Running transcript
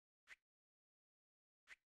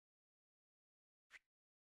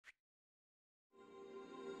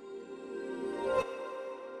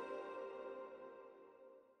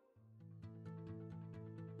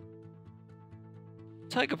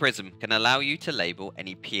Tiger Prism can allow you to label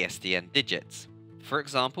any PSTN digits. For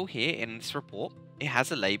example, here in this report, it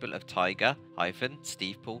has a label of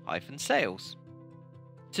Tiger-Stevepool-Sales.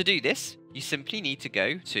 To do this, you simply need to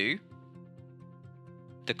go to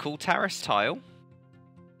the Call Tariffs tile,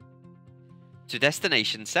 to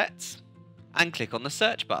Destination Sets, and click on the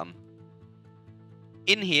Search button.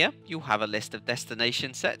 In here, you'll have a list of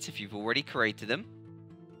destination sets if you've already created them.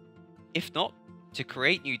 If not, to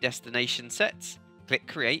create new destination sets, click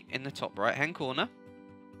Create in the top right hand corner.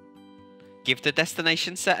 Give the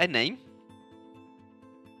destination set a name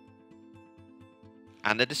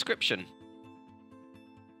and a description.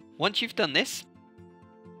 Once you've done this,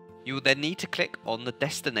 you will then need to click on the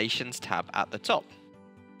Destinations tab at the top.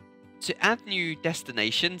 To add new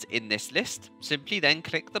destinations in this list, simply then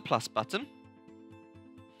click the plus button.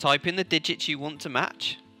 Type in the digits you want to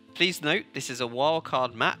match. Please note this is a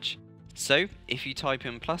wildcard match, so if you type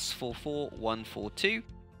in +44142,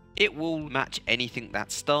 it will match anything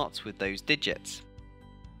that starts with those digits.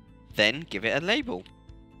 Then give it a label.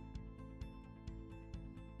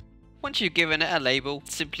 Once you've given it a label,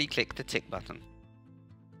 simply click the tick button.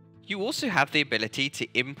 You also have the ability to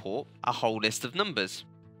import a whole list of numbers.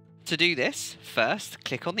 To do this, first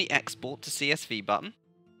click on the Export to CSV button.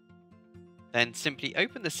 Then simply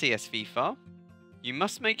open the CSV file. You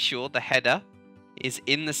must make sure the header is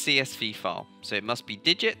in the CSV file, so it must be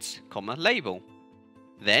digits, label.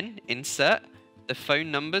 Then insert the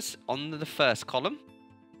phone numbers on the first column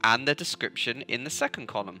and the description in the second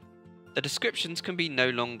column. The descriptions can be no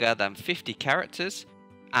longer than 50 characters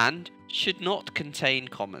and should not contain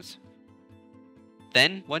commas.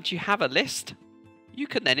 Then, once you have a list, you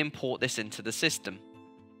can then import this into the system.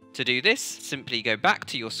 To do this, simply go back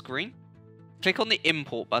to your screen, click on the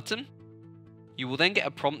Import button. You will then get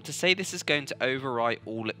a prompt to say this is going to overwrite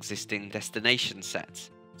all existing destination sets.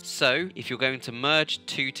 So, if you're going to merge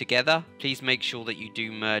two together, please make sure that you do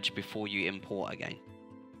merge before you import again.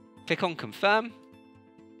 Click on Confirm,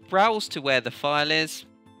 browse to where the file is,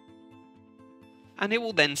 and it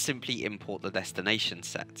will then simply import the destination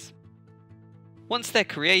sets. Once they're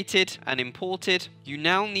created and imported, you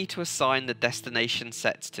now need to assign the destination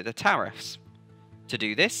sets to the tariffs. To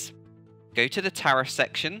do this, go to the Tariff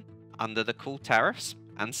section under the Call Tariffs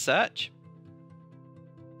and search.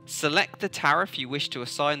 Select the tariff you wish to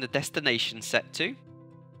assign the destination set to.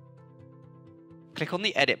 Click on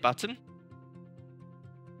the Edit button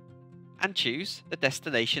and choose the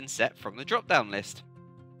destination set from the drop-down list.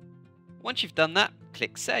 Once you've done that,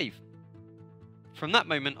 click Save. From that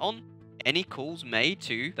moment on, any calls made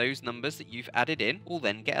to those numbers that you've added in will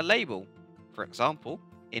then get a label. For example,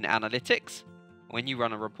 in Analytics, when you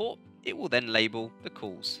run a report, it will then label the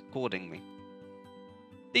calls accordingly.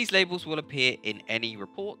 These labels will appear in any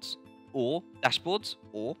reports or dashboards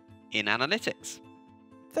or in Analytics.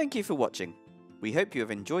 Thank you for watching. We hope you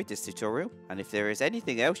have enjoyed this tutorial, and if there is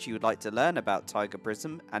anything else you would like to learn about Tiger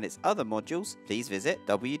Prism and its other modules, please visit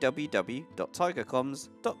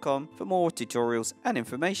www.tigercoms.com for more tutorials and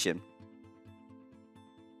information.